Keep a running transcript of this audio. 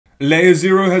Layer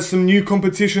 0 has some new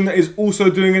competition that is also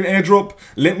doing an airdrop.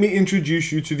 Let me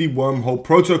introduce you to the Wormhole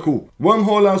protocol.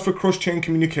 Wormhole allows for cross-chain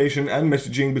communication and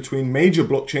messaging between major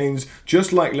blockchains,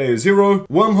 just like Layer 0.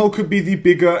 Wormhole could be the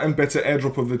bigger and better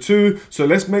airdrop of the two, so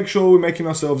let's make sure we're making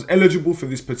ourselves eligible for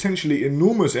this potentially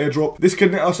enormous airdrop. This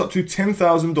could net us up to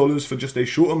 $10,000 for just a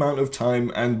short amount of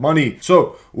time and money.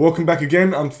 So, welcome back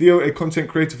again. I'm Theo, a content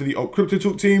creator for the Alt Crypto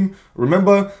Talk team.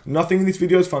 Remember, nothing in this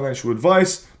video is financial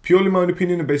advice. Purely my own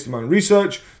opinion and based on my own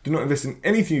research. Do not invest in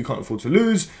anything you can't afford to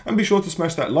lose. And be sure to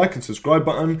smash that like and subscribe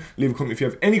button. Leave a comment if you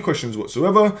have any questions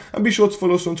whatsoever. And be sure to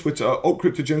follow us on Twitter at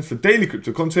AltCryptoGens for daily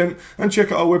crypto content. And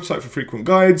check out our website for frequent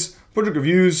guides, project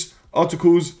reviews,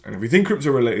 articles, and everything crypto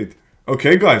related.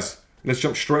 Okay guys, let's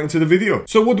jump straight into the video.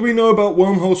 So what do we know about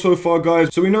Wormhole so far,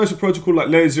 guys? So we know it's a protocol like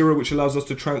Layer 0 which allows us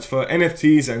to transfer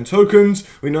NFTs and tokens.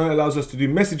 We know it allows us to do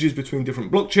messages between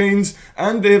different blockchains,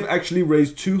 and they have actually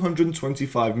raised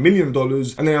 $225 million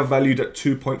and they are valued at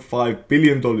 $2.5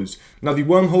 billion. Now the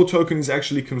Wormhole token is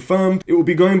actually confirmed. It will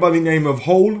be going by the name of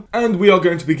Hole, and we are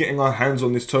going to be getting our hands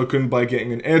on this token by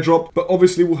getting an airdrop, but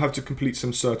obviously we'll have to complete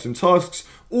some certain tasks,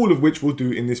 all of which we'll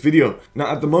do in this video. Now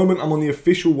at the moment I'm on the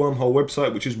official Wormhole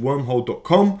website, which is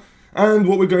wormhole.com. And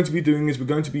what we're going to be doing is we're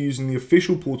going to be using the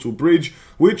official portal bridge,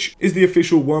 which is the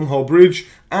official Wormhole bridge,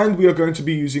 and we are going to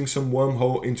be using some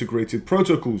Wormhole integrated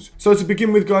protocols. So to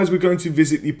begin with, guys, we're going to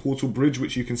visit the portal bridge,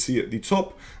 which you can see at the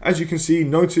top. As you can see,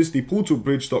 notice the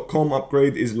portalbridge.com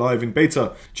upgrade is live in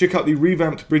beta. Check out the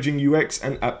revamped bridging UX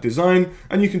and app design,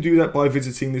 and you can do that by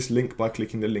visiting this link by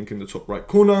clicking the link in the top right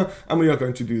corner, and we are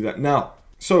going to do that now.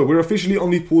 So we're officially on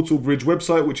the Portal Bridge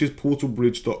website, which is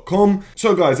portalbridge.com.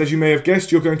 So guys, as you may have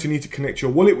guessed, you're going to need to connect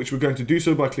your wallet, which we're going to do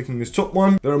so by clicking this top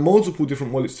one. There are multiple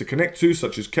different wallets to connect to,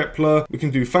 such as Kepler. We can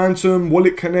do Phantom,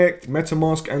 Wallet Connect,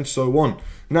 MetaMask, and so on.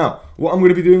 Now, what I'm going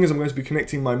to be doing is I'm going to be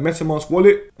connecting my MetaMask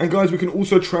wallet. And guys, we can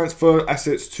also transfer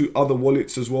assets to other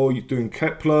wallets as well. You're doing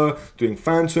Kepler, doing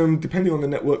Phantom, depending on the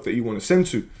network that you want to send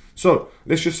to. So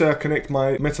let's just say I connect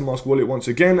my MetaMask wallet once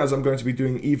again, as I'm going to be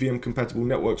doing EVM compatible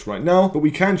networks right now, but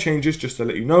we can change this just to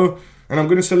let you know. And I'm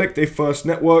going to select a first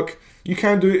network. You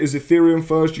can do it as Ethereum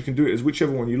first, you can do it as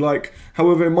whichever one you like.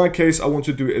 However, in my case, I want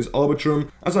to do it as Arbitrum,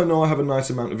 as I know I have a nice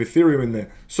amount of Ethereum in there.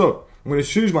 So I'm going to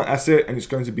choose my asset, and it's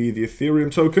going to be the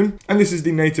Ethereum token. And this is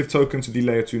the native token to the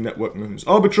layer 2 network known as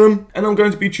Arbitrum. And I'm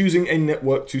going to be choosing a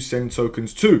network to send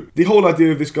tokens to. The whole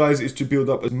idea of this, guys, is to build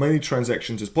up as many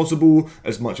transactions as possible,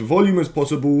 as much volume as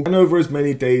possible, and over as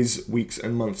many days, weeks,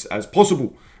 and months as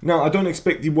possible. Now, I don't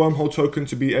expect the Wormhole token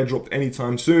to be airdropped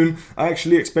anytime soon. I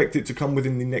actually expect it to come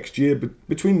within the next year,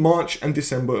 between March and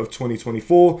December of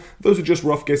 2024. Those are just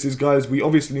rough guesses, guys. We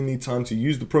obviously need time to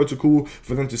use the protocol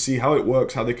for them to see how it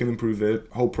works, how they can improve their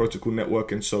whole protocol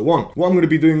network, and so on. What I'm going to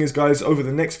be doing is, guys, over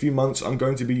the next few months, I'm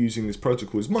going to be using this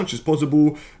protocol as much as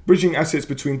possible, bridging assets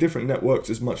between different networks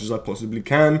as much as I possibly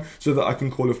can, so that I can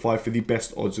qualify for the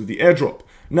best odds of the airdrop.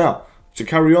 Now, to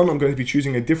carry on, I'm going to be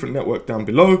choosing a different network down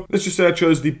below. Let's just say I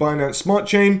chose the Binance Smart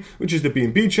Chain, which is the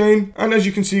BNB chain. And as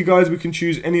you can see, guys, we can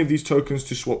choose any of these tokens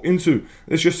to swap into.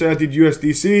 Let's just say I did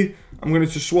USDC. I'm going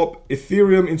to swap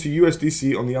Ethereum into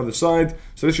USDC on the other side.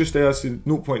 So let's just say I said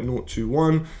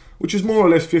 0.021. Which is more or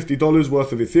less $50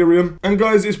 worth of Ethereum. And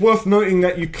guys, it's worth noting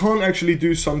that you can't actually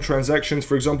do some transactions.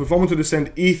 For example, if I wanted to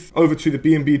send ETH over to the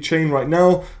BNB chain right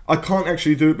now, I can't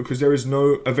actually do it because there is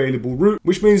no available route,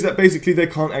 which means that basically they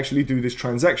can't actually do this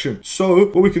transaction. So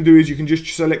what we can do is you can just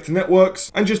select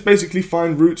networks and just basically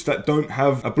find routes that don't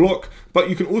have a block.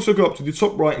 But you can also go up to the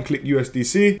top right and click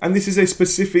USDC, and this is a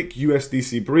specific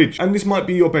USDC bridge. And this might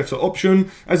be your better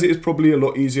option, as it is probably a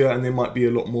lot easier and there might be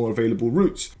a lot more available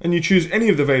routes. And you choose any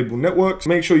of the available networks.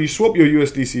 Make sure you swap your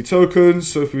USDC tokens.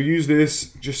 So if we use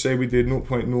this, just say we did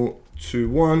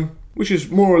 0.021, which is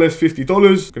more or less $50. I'm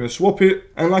going to swap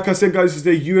it. And like I said, guys, it's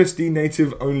a USD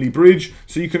native only bridge.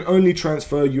 So you can only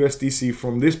transfer USDC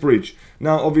from this bridge.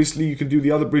 Now, obviously, you can do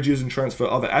the other bridges and transfer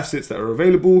other assets that are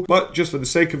available. But just for the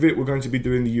sake of it, we're going to be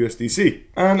doing the USDC.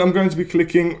 And I'm going to be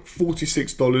clicking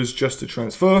 $46 just to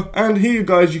transfer. And here,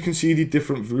 guys, you can see the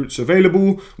different routes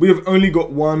available. We have only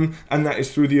got one, and that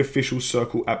is through the official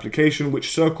Circle application,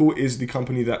 which Circle is the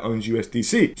company that owns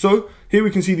USDC. So here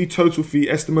we can see the total fee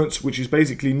estimates, which is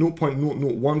basically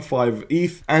 0.0015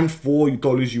 ETH and $4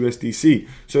 USDC.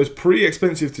 So it's pretty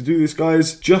expensive to do this,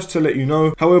 guys, just to let you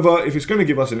know. However, if it's going to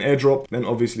give us an airdrop, then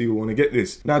obviously we want to get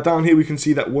this. Now down here we can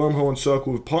see that Wormhole and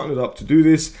Circle have partnered up to do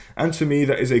this, and to me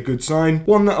that is a good sign,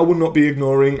 one that I will not be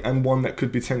ignoring and one that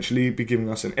could potentially be giving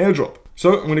us an airdrop.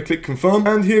 So I'm going to click confirm,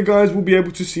 and here guys we'll be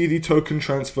able to see the token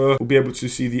transfer, we'll be able to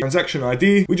see the transaction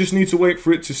ID. We just need to wait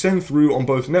for it to send through on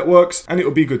both networks and it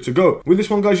will be good to go. With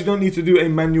this one guys, you don't need to do a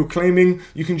manual claiming,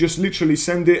 you can just literally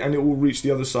send it and it will reach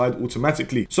the other side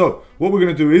automatically. So what we're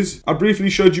going to do is, I briefly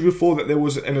showed you before that there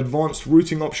was an advanced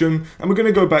routing option, and we're going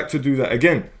to go back to do that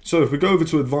again. So if we go over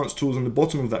to advanced tools on the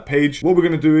bottom of that page, what we're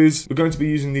going to do is we're going to be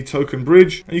using the token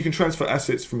bridge, and you can transfer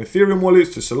assets from Ethereum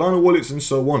wallets to Solana wallets and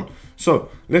so on.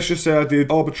 So let's just say I did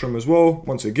Arbitrum as well.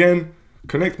 Once again,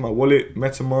 connect my wallet,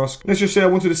 MetaMask. Let's just say I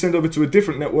wanted to send over to a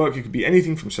different network. It could be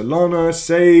anything from Solana,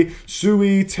 Say,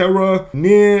 Sui, Terra,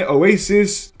 Near,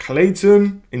 Oasis,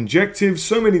 Clayton, Injective,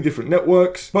 so many different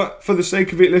networks. But for the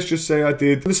sake of it, let's just say I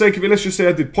did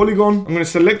Polygon. I'm going to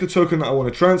select the token that I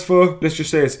want to transfer. Let's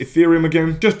just say it's Ethereum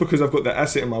again, just because I've got that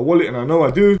asset in my wallet and I know I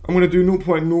do. I'm going to do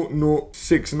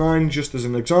 0.0069 just as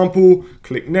an example.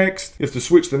 Click next. You have to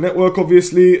switch the network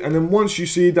obviously. And then once you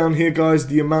see down here guys,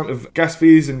 the amount of gas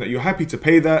fees and that you're happy to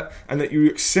pay that and that you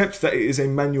accept that it is a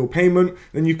manual payment,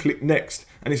 then you click next.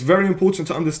 And it's very important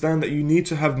to understand that you need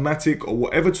to have Matic or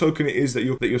whatever token it is that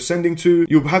you're sending to.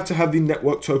 You'll have to have the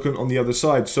network token on the other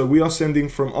side. So we are sending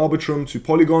from Arbitrum to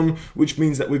Polygon, which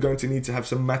means that we're going to need to have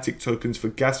some Matic tokens for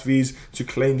gas fees to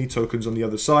claim the tokens on the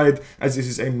other side, as this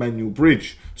is a manual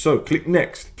bridge. So click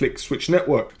next, click switch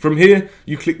network. From here,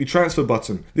 you click the transfer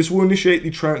button. This will initiate the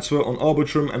transfer on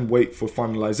Arbitrum and wait for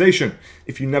finalization.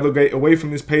 If you navigate away from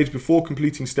this page before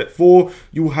completing step 4,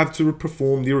 you will have to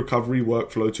perform the recovery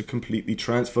workflow to complete the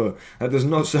transfer. That does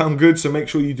not sound good, so make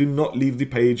sure you do not leave the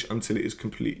page until it is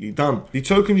completely done. The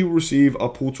tokens you will receive are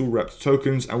portal wrapped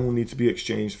tokens and will need to be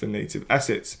exchanged for native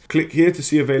assets. Click here to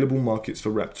see available markets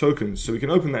for wrapped tokens. So we can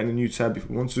open that in a new tab if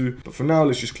we want to, but for now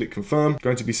let's just click confirm.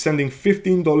 Going to be sending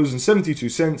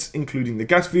 $15.72 including the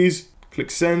gas fees. Click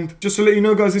send. Just to let you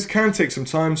know guys, this can take some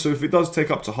time, so if it does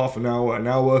take up to half an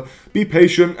hour, be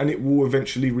patient and it will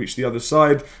eventually reach the other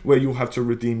side where you'll have to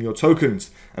redeem your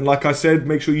tokens. And like I said,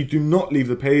 make sure you do not leave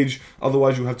the page,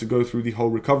 otherwise you'll have to go through the whole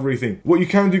recovery thing. What you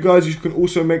can do guys, you can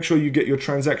also make sure you get your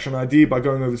transaction ID by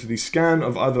going over to the scan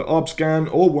of either ArbScan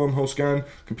or Wormhole Scan,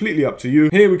 completely up to you.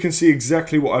 Here we can see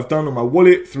exactly what I've done on my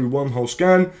wallet through Wormhole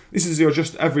Scan. This is your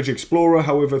just average explorer,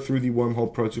 however through the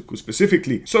Wormhole protocol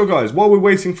specifically. So guys, while we're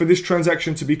waiting for this transaction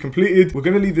to be completed, we're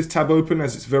going to leave this tab open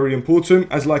as it's very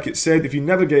important. As like it said, if you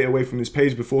navigate away from this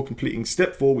page before completing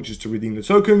step 4, which is to redeem the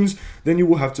tokens, then you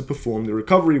will have to perform the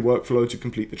recovery workflow to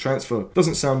complete the transfer.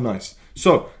 Doesn't sound nice.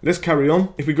 So let's carry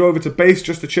on. If we go over to base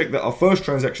just to check that our first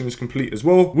transaction is complete as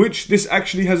well, which this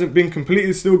actually hasn't been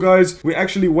completed still guys. We're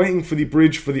actually waiting for the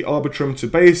bridge for the Arbitrum to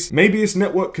base. Maybe it's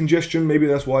network congestion, maybe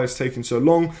that's why it's taking so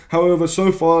long. However,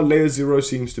 so far layer 0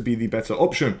 seems to be the better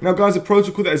option. Now guys, a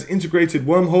protocol that has integrated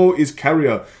Wormhole is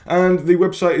Carrier, and the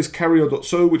website is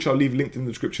carrier.so, which I'll leave linked in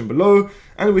the description below.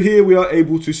 And here we are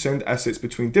able to send assets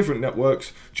between different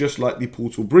networks, just like the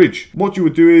portal bridge. What you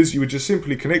would do is you would just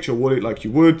simply connect your wallet like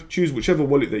you would, choose whichever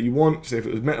wallet that you want. Say if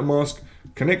it was MetaMask,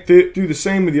 connect it. Do the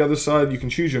same with the other side. You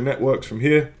can choose your networks from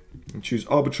here and choose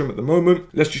Arbitrum at the moment.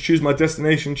 Let's just choose my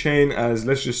destination chain as,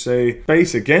 let's just say,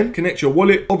 base again. Connect your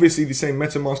wallet, obviously the same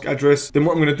MetaMask address. Then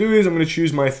what I'm going to do is I'm going to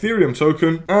choose my Ethereum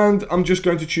token, and I'm just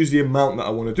going to choose the amount that I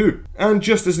want to do. And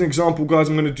just as an example guys,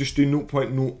 I'm going to just do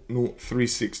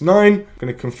 0.00369. I'm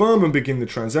going to confirm and begin the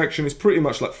transaction. It's pretty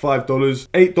much like $5,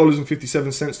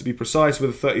 $8.57 to be precise,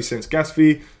 with a 30 cents gas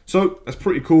fee. So that's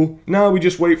pretty cool. Now we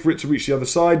just wait for it to reach the other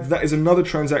side. That is another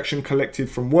transaction collected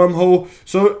from Wormhole.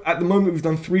 So at the moment we've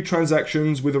done 3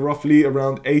 transactions with a roughly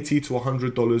around $80 to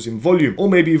 $100 in volume, or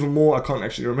maybe even more. I can't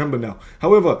actually remember now.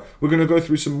 However, we're going to go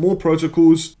through some more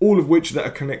protocols, all of which that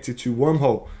are connected to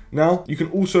Wormhole. Now, you can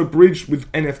also bridge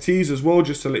with NFTs as well,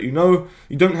 just to let you know.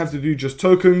 You don't have to do just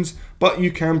tokens, but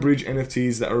you can bridge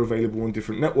NFTs that are available on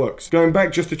different networks. Going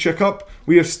back just to check up,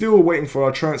 we are still waiting for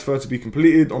our transfer to be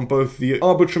completed on both the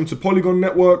Arbitrum to Polygon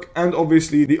network and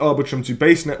obviously the Arbitrum to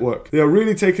Base network. They are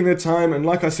really taking their time, and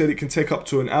like I said, it can take up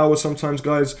to an hour sometimes,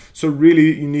 guys, so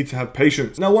really you need to have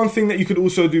patience. Now, one thing that you could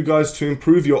also do, guys, to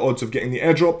improve your odds of getting the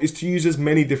airdrop is to use as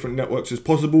many different networks as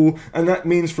possible, and that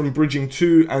means from bridging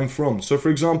to and from. So for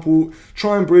example,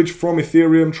 try and bridge from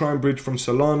Ethereum, try and bridge from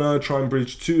Solana, try and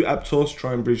bridge to Aptos,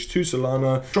 try and bridge to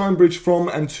Solana, try and bridge from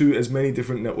and to as many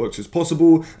different networks as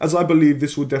possible, as I believe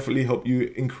this will definitely help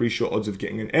you increase your odds of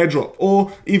getting an airdrop,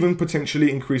 or even potentially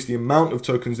increase the amount of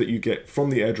tokens that you get from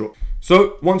the airdrop.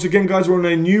 So once again guys, we're on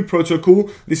a new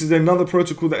protocol. This is another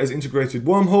protocol that has integrated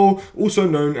Wormhole, also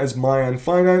known as Mayan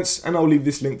Finance, and I'll leave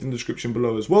this linked in the description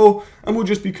below as well. And we'll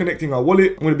just be connecting our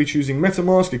wallet. I'm going to be choosing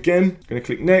MetaMask again. I'm going to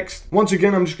click next. Once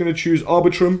again, I'm just going to choose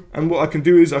Arbitrum, and what I can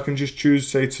do is I can just choose,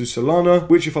 say, to Solana,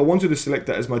 which if I wanted to select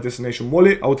that as my destination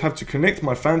wallet, I would have to connect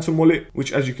my Phantom wallet,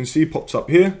 which as you can see pops up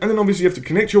here. And then obviously you have to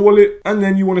connect your wallet, and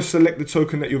then you want to select the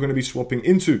token that you're going to be swapping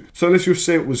into. So let's just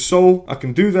say it was Sol. I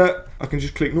can do that. I can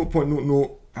just click 0.00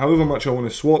 however much I want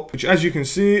to swap, which as you can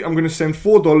see, I'm going to send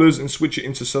 $4 and switch it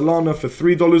into Solana for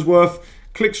 $3 worth.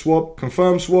 Click swap,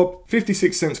 confirm swap,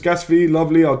 56 cents gas fee,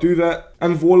 lovely, I'll do that.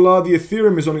 And voila, the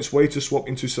Ethereum is on its way to swap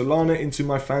into Solana into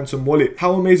my Phantom wallet.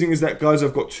 How amazing is that, guys?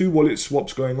 I've got two wallet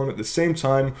swaps going on at the same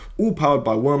time, all powered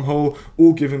by Wormhole,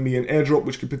 all giving me an airdrop,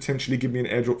 which could potentially give me an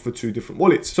airdrop for two different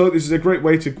wallets. So this is a great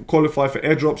way to qualify for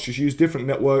airdrops. Just use different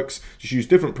networks, just use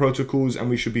different protocols, and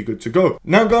we should be good to go.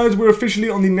 Now guys, we're officially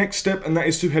on the next step, and that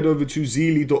is to head over to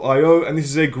Zealy.io, and this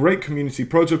is a great community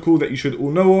protocol that you should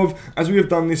all know of, as we have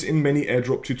done this in many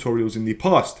airdrop tutorials in the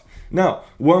past. Now,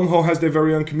 Wormhole has their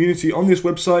very own community on this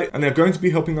website, and they're going to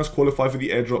be helping us qualify for the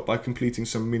airdrop by completing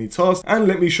some mini tasks, and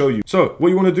let me show you. So what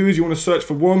you want to do is you want to search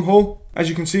for Wormhole. As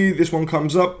you can see, this one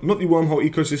comes up, not the Wormhole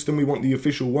ecosystem, we want the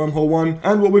official Wormhole one.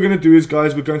 And what we're going to do is,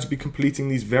 guys, we're going to be completing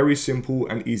these very simple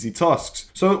and easy tasks.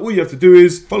 So all you have to do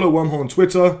is follow Wormhole on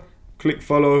Twitter, click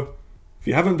follow. If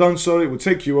you haven't done so, it will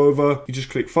take you over. You just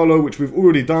click follow, which we've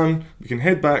already done. You can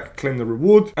head back, claim the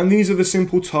reward. And these are the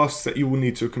simple tasks that you will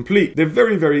need to complete. They're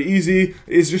very, very easy.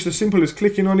 It's just as simple as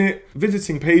clicking on it,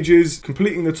 visiting pages,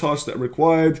 completing the tasks that are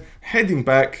required, heading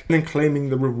back, and then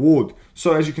claiming the reward.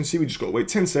 So as you can see, we just got to wait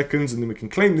 10 seconds and then we can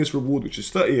claim this reward, which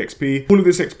is 30 XP. All of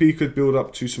this XP could build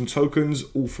up to some tokens,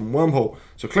 all from Wormhole.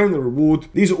 So claim the reward.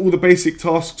 These are all the basic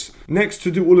tasks. Next, to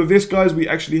do all of this, guys, we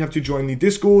actually have to join the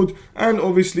Discord. And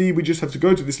obviously, we just have to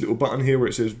go to this little button here where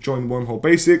it says Join Wormhole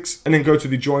Basics. And then go to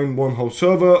the Join Wormhole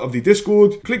server of the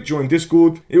Discord. Click Join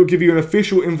Discord. It will give you an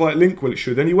official invite link. Well, it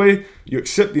should anyway. You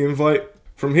accept the invite.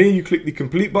 From here, you click the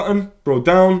Complete button. Scroll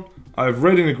down. I've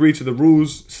read and agreed to the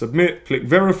rules, submit, click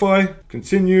verify,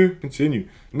 continue, continue.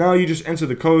 Now you just enter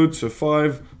the code, so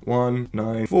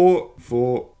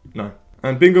 519449.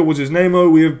 And bingo was his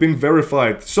name-o, we have been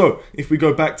verified. So, if we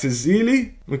go back to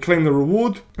Zealy, we claim the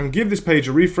reward, and give this page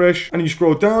a refresh, and you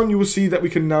scroll down, you will see that we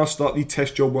can now start the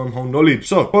test your wormhole knowledge.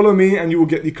 So, follow me and you will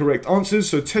get the correct answers,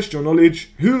 so test your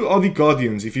knowledge. Who are the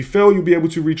guardians? If you fail, you'll be able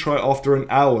to retry after an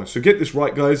hour. So get this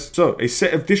right, guys. So, a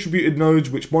set of distributed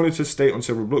nodes which monitor state on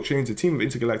several blockchains, a team of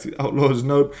intergalactic outlaws,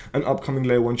 nope, an upcoming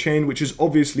layer 1 chain, which is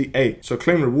obviously A. So,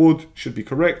 claim reward should be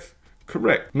correct.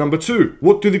 Correct. Number 2,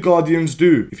 what do the guardians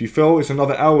do? If you fail, it's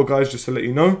another hour, guys, just to let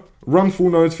you know. Run full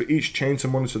nodes for each chain to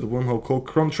monitor the wormhole core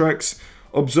contracts.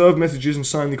 Observe messages and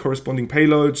sign the corresponding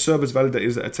payload. Serve as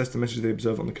validators that attest the messages they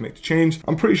observe on the connected chains.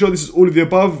 I'm pretty sure this is all of the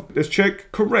above. Let's check.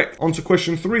 Correct. On to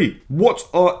question 3. What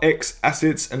are X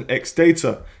assets and X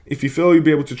data? If you fail, you'll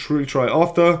be able to truly try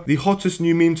after. The hottest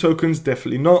new meme tokens,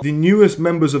 definitely not. The newest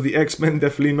members of the X-Men,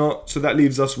 definitely not. So that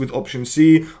leaves us with option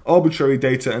C, arbitrary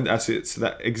data and assets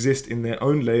that exist in their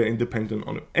own layer independent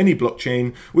on any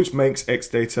blockchain, which makes X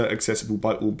data accessible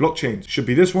by all blockchains. Should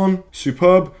be this one.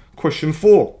 Superb. Question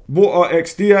 4. What are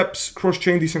XD apps?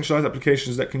 Cross-chain decentralized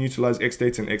applications that can utilize X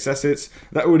data and X assets.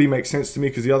 That already makes sense to me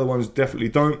because the other ones definitely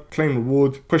don't. Claim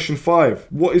reward. Question 5.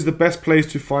 What is the best place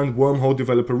to find Wormhole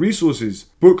developer resources?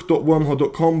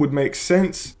 Book.wormhole.com would make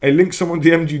sense. A link someone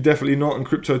DM'd you, definitely not, and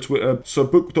crypto Twitter. So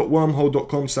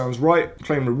book.wormhole.com sounds right.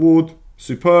 Claim reward.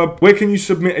 Superb. Where can you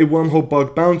submit a wormhole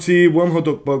bug bounty?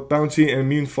 Wormhole.bug bounty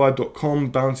and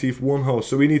immunefire.com bounty for wormhole.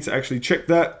 So we need to actually check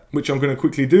that, which I'm going to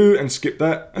quickly do and skip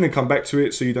that and then come back to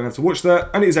it so you don't have to watch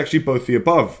that. And it is actually both the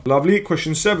above. Lovely.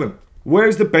 Question 7. Where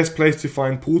is the best place to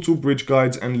find portal, bridge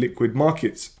guides and liquid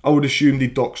markets? I would assume the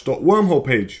docs.wormhole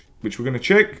page, which we're going to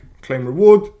check. Claim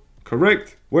reward.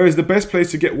 Correct. Where is the best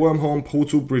place to get Wormhole and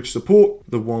Portal Bridge support?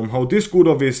 The Wormhole Discord,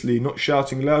 obviously, not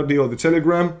shouting loudly, or the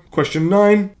Telegram. Question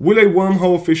 9. Will a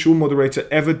Wormhole official moderator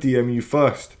ever DM you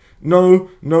first? No,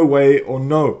 no way, or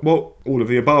no. Well, all of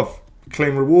the above.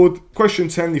 Claim reward. Question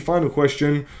 10, the final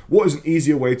question. What is an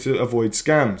easier way to avoid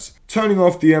scams? Turning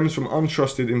off DMs from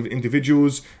untrusted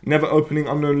individuals, never opening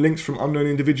unknown links from unknown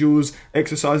individuals,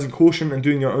 exercising caution and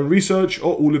doing your own research,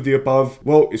 or all of the above?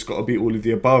 Well, it's got to be all of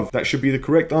the above. That should be the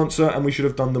correct answer, and we should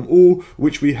have done them all,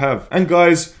 which we have. And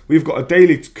guys, we've got a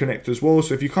daily connect as well,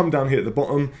 so if you come down here at the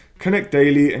bottom, connect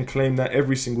daily and claim that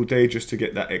every single day just to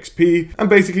get that XP, and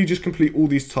basically just complete all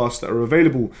these tasks that are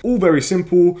available. All very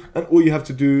simple, and all you have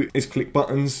to do is click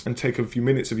buttons and take a few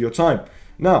minutes of your time.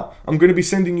 Now, I'm going to be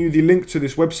sending you the link to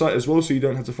this website as well, so you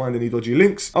don't have to find any dodgy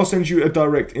links. I'll send you a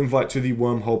direct invite to the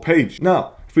Wormhole page.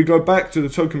 Now, if we go back to the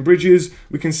token bridges,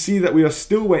 we can see that we are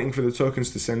still waiting for the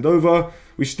tokens to send over.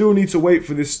 We still need to wait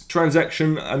for this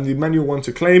transaction and the manual one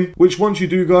to claim, which once you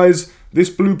do, guys, this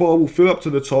blue bar will fill up to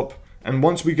the top. And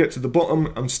once we get to the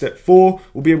bottom on step 4,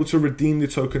 we'll be able to redeem the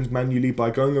tokens manually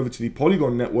by going over to the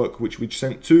Polygon network, which we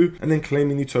sent to, and then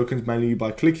claiming the tokens manually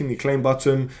by clicking the claim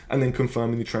button and then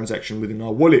confirming the transaction within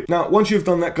our wallet. Now, once you've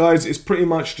done that, guys, it's pretty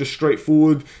much just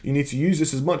straightforward. You need to use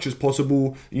this as much as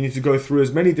possible. You need to go through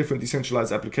as many different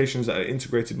decentralized applications that are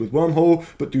integrated with Wormhole,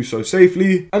 but do so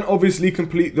safely, and obviously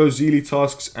complete those Zealy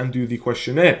tasks and do the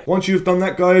questionnaire. Once you've done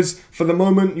that, guys, for the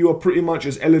moment, you are pretty much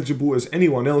as eligible as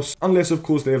anyone else, unless of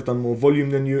course they have done more volume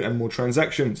than you and more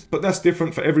transactions, but that's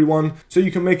different for everyone, so you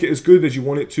can make it as good as you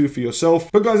want it to for yourself.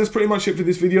 But guys, that's pretty much it for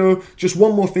this video. Just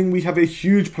one more thing, we have a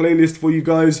huge playlist for you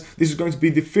guys. This is going to be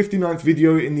the 59th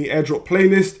video in the airdrop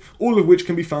playlist, all of which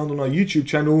can be found on our YouTube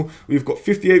channel. We've got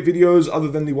 58 videos other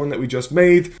than the one that we just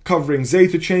made, covering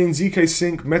Zeta Chain, ZK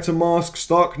Sync, MetaMask,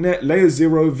 Starknet, Layer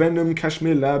 0, Venom,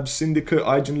 Kashmir Labs, Syndicate,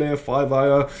 Eigenlayer,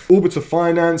 5IR, Orbiter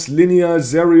Finance, Linear,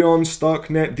 Zerion,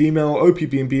 Starknet, DML,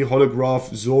 OPBNB,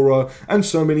 Holograph, Zora, and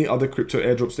so many other crypto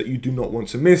airdrops that you do not want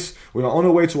to miss. We are on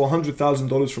our way to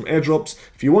 $100,000 from airdrops.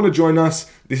 If you want to join us,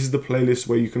 this is the playlist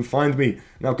where you can find me.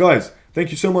 Now, guys,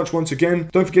 thank you so much once again.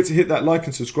 Don't forget to hit that like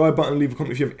and subscribe button, leave a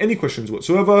comment if you have any questions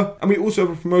whatsoever. And we also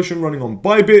have a promotion running on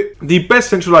Bybit, the best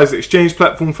centralized exchange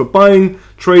platform for buying,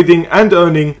 trading, and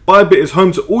earning. Bybit is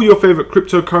home to all your favorite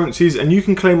cryptocurrencies, and you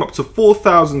can claim up to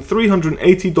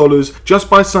 $4,380 just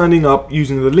by signing up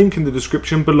using the link in the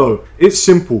description below. It's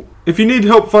simple. If you need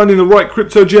help finding the right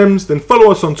crypto gems, then follow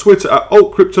us on Twitter at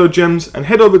altcryptogems and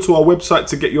head over to our website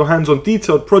to get your hands on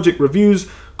detailed project reviews,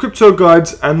 crypto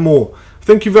guides, and more.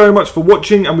 Thank you very much for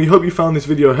watching, and we hope you found this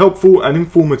video helpful and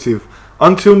informative.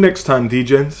 Until next time,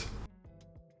 DGens.